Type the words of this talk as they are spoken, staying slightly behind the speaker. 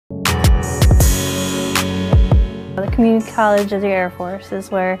Community College of the Air Force is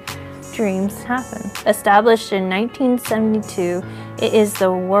where dreams happen. Established in 1972, it is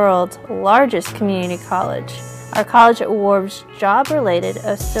the world's largest community college. Our college awards job-related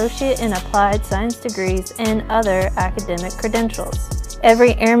associate and applied science degrees and other academic credentials.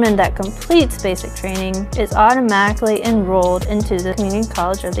 Every airman that completes basic training is automatically enrolled into the Community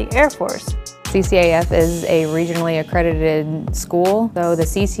College of the Air Force. CCAF is a regionally accredited school, so the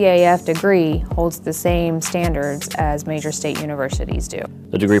CCAF degree holds the same standards as major state universities do.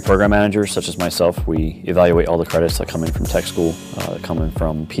 The degree program managers, such as myself, we evaluate all the credits that come in from tech school, coming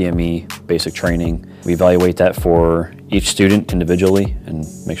from PME, basic training. We evaluate that for each student individually and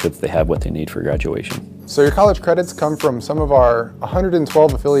make sure that they have what they need for graduation. So your college credits come from some of our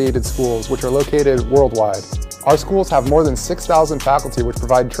 112 affiliated schools, which are located worldwide. Our schools have more than 6,000 faculty which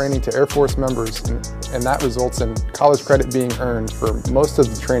provide training to Air Force members, and that results in college credit being earned for most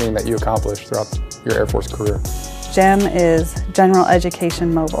of the training that you accomplish throughout your Air Force career. GEM is General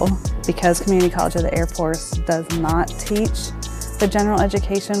Education Mobile. Because Community College of the Air Force does not teach the general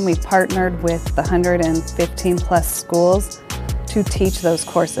education, we partnered with the 115 plus schools to teach those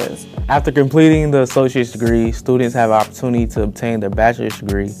courses. After completing the associate's degree, students have an opportunity to obtain their bachelor's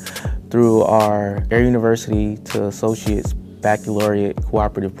degree through our Air University to Associate's Baccalaureate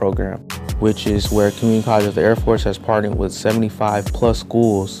Cooperative Program, which is where Community College of the Air Force has partnered with 75 plus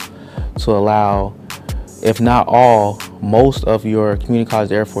schools to allow, if not all, most of your Community College of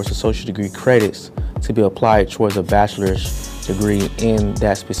the Air Force associate degree credits to be applied towards a bachelor's degree in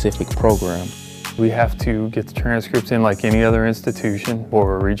that specific program. We have to get the transcripts in like any other institution, or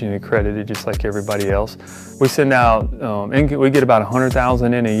we're regionally accredited just like everybody else. We send out, we get about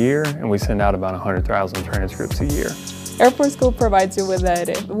 100,000 in a year, and we send out about 100,000 transcripts a year. Air Force School provides you with a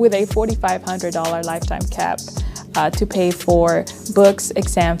 $4,500 lifetime cap to pay for books,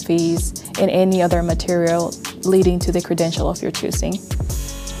 exam fees, and any other material leading to the credential of your choosing.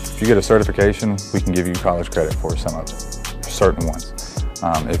 If you get a certification, we can give you college credit for some of it, certain ones.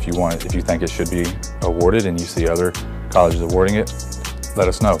 If you think it should be awarded and you see other colleges awarding it, let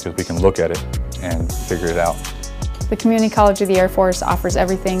us know, because we can look at it and figure it out. The Community College of the Air Force offers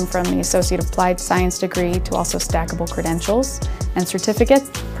everything from the Associate Applied Science degree to also stackable credentials and certificate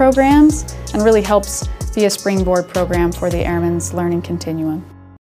programs, and really helps be a springboard program for the airmen's learning continuum.